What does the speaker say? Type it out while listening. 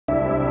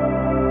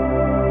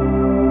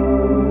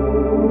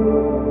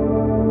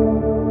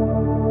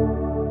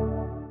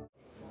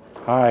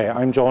Hi,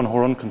 I'm John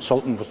Horan,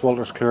 consultant with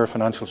Wolters Kluwer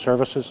Financial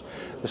Services.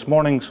 This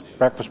morning's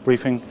breakfast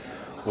briefing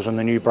was on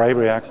the new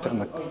Bribery Act and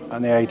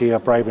the idea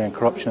of bribery and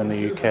corruption in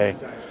the UK.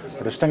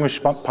 Our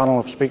distinguished panel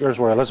of speakers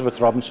were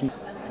Elizabeth Robertson,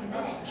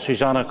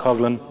 Susannah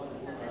Cogman,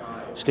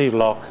 Steve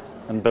Locke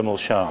and Bimal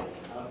Shah.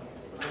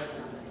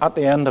 At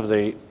the end of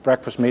the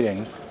breakfast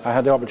meeting, I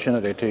had the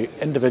opportunity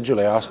to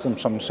individually ask them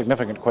some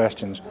significant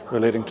questions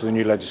relating to the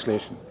new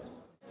legislation.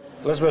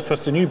 Elizabeth,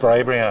 with the new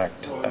Bribery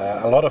Act,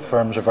 a lot of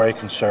firms are very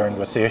concerned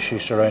with the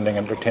issues surrounding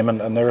entertainment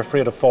and they're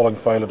afraid of falling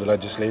foul of the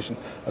legislation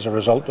as a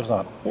result of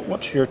that.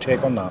 What's your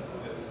take on that?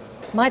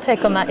 My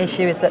take on that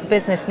issue is that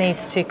business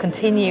needs to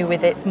continue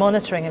with its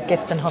monitoring of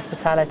gifts and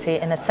hospitality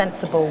in a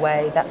sensible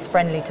way that's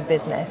friendly to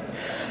business,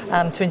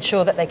 to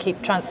ensure that they keep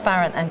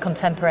transparent and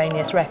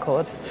contemporaneous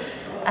records,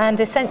 and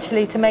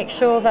essentially to make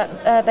sure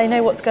that they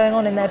know what's going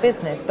on in their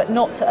business, but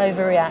not to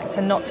overreact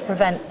and not to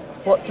prevent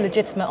what's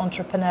legitimate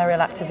entrepreneurial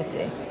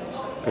activity.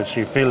 Because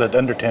you feel that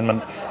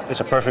entertainment is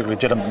a perfectly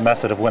legitimate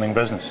method of winning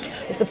business.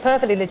 It's a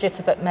perfectly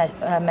legitimate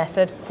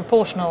method,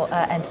 proportional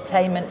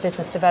entertainment,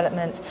 business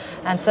development,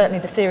 and certainly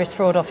the Serious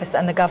Fraud Office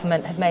and the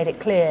government have made it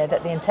clear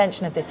that the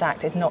intention of this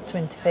Act is not to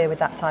interfere with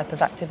that type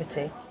of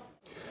activity.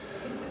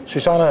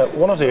 Susannah,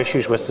 one of the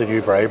issues with the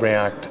new Bribery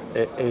Act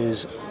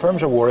is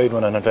firms are worried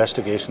when an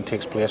investigation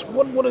takes place.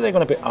 What are they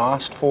going to be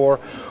asked for?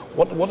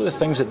 What are the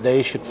things that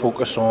they should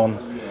focus on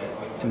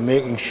in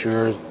making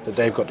sure that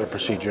they've got their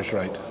procedures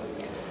right?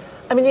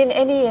 I mean, in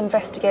any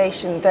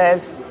investigation,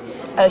 there's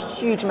a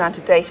huge amount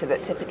of data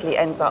that typically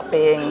ends up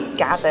being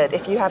gathered.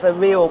 If you have a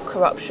real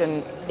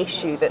corruption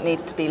issue that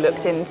needs to be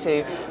looked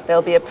into,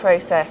 there'll be a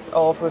process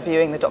of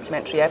reviewing the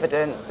documentary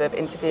evidence, of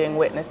interviewing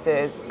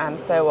witnesses and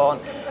so on.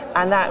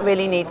 And that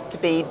really needs to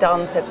be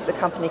done so that the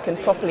company can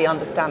properly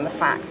understand the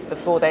facts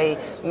before they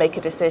make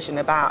a decision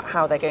about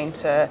how they're going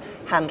to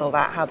handle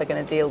that, how they're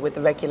going to deal with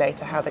the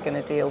regulator, how they're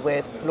going to deal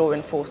with law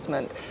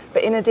enforcement.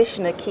 But in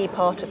addition, a key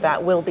part of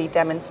that will be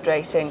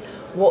demonstrating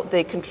what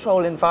the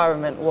control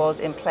environment was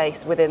in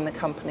place within the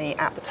company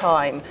at the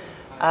time.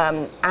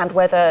 And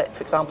whether,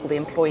 for example, the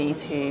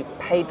employees who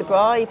paid the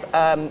bribe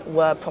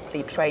were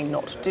properly trained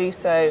not to do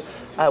so,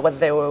 whether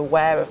they were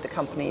aware of the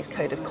company's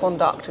code of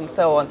conduct and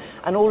so on.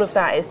 And all of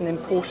that is an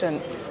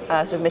important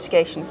sort of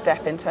mitigation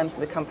step in terms of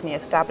the company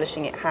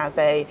establishing it has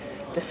a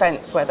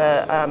defence,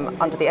 whether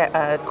under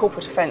the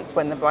corporate offence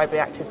when the Bribery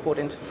Act is brought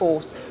into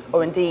force,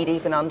 or indeed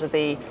even under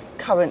the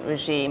current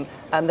regime,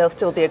 there'll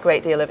still be a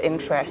great deal of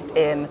interest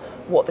in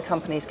what the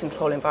company's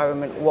control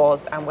environment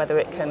was and whether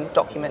it can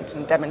document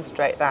and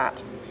demonstrate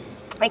that.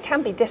 It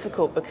can be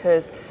difficult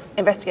because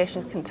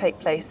investigations can take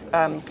place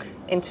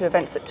into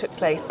events that took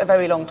place a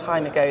very long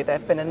time ago. There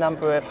have been a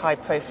number of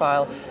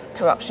high-profile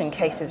corruption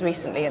cases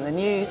recently in the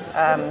news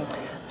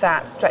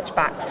that stretch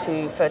back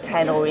to for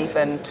 10 or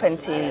even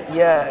 20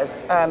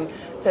 years.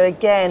 So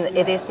again,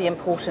 it is the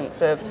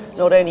importance of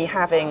not only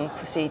having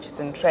procedures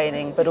and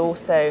training, but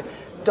also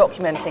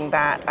documenting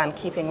that and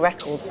keeping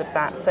records of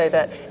that so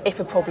that if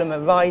a problem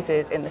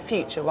arises in the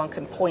future, one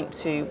can point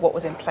to what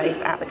was in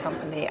place at the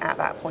company at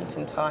that point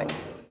in time.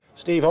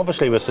 Steve,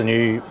 obviously with the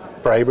new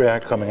Bribery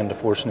Act coming into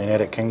force in the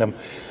United Kingdom,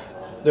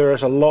 there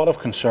is a lot of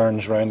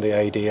concerns around the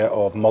idea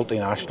of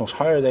multinationals.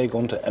 How are they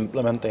going to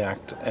implement the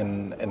Act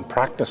in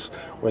practice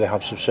where they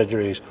have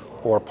subsidiaries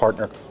or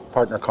partner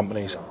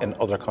companies in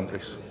other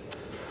countries?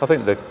 I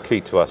think the key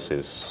to us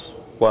is,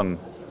 one,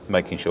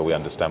 making sure we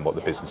understand what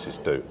the businesses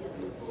do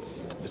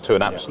to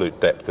an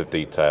absolute depth of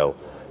detail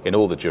in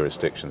all the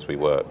jurisdictions we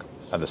work.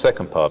 And the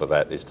second part of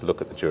that is to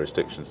look at the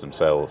jurisdictions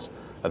themselves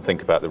and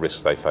think about the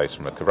risks they face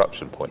from a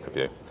corruption point of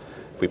view.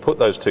 If we put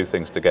those two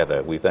things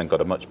together, we've then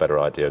got a much better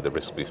idea of the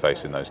risks we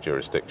face in those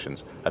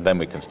jurisdictions, and then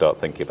we can start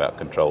thinking about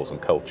controls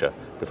and culture.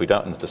 But if we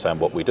don't understand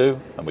what we do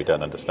and we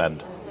don't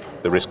understand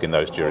the risk in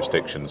those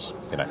jurisdictions,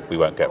 we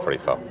won't get very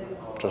far.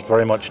 Just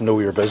very much know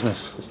your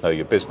business. It's know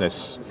your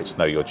business, it's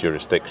know your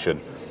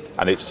jurisdiction,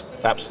 and it's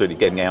absolutely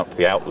getting out to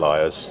the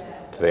outliers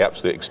to the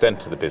absolute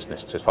extent of the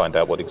business to find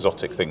out what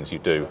exotic things you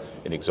do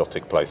in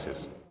exotic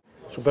places.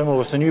 So Bimal,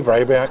 with the new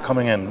Bribery Act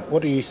coming in,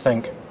 what do you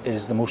think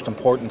is the most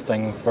important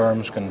thing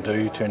firms can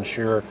do to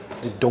ensure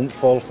they don't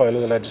fall foul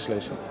of the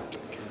legislation?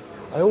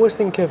 I always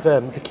think of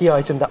the key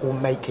item that will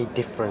make a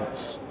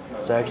difference.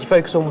 So if you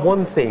focus on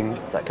one thing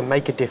that can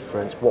make a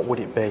difference, what would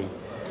it be?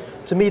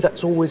 To me,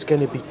 that's always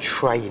going to be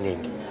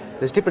training.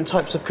 There's different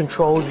types of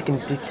controls. We can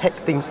detect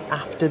things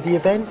after the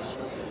event,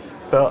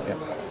 but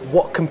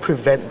what can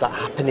prevent that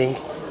happening?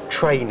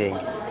 Training.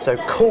 So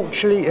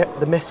culturally,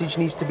 the message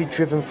needs to be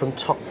driven from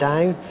top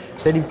down.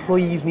 Then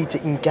employees need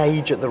to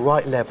engage at the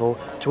right level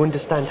to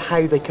understand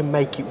how they can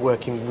make it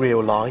work in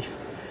real life.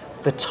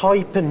 The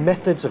type and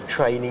methods of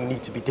training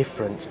need to be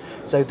different.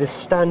 So there's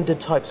standard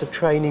types of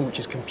training, which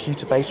is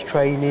computer-based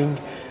training,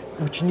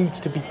 which needs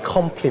to be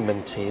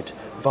complemented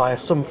via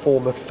some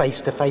form of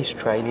face-to-face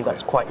training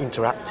that's quite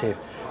interactive.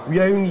 We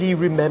only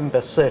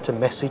remember certain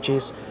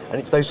messages, and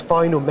it's those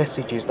final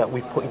messages that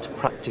we put into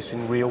practice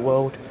in real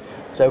world.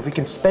 So if we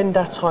can spend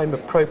our time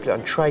appropriately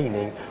on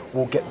training,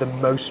 we'll get the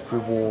most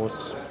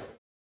rewards.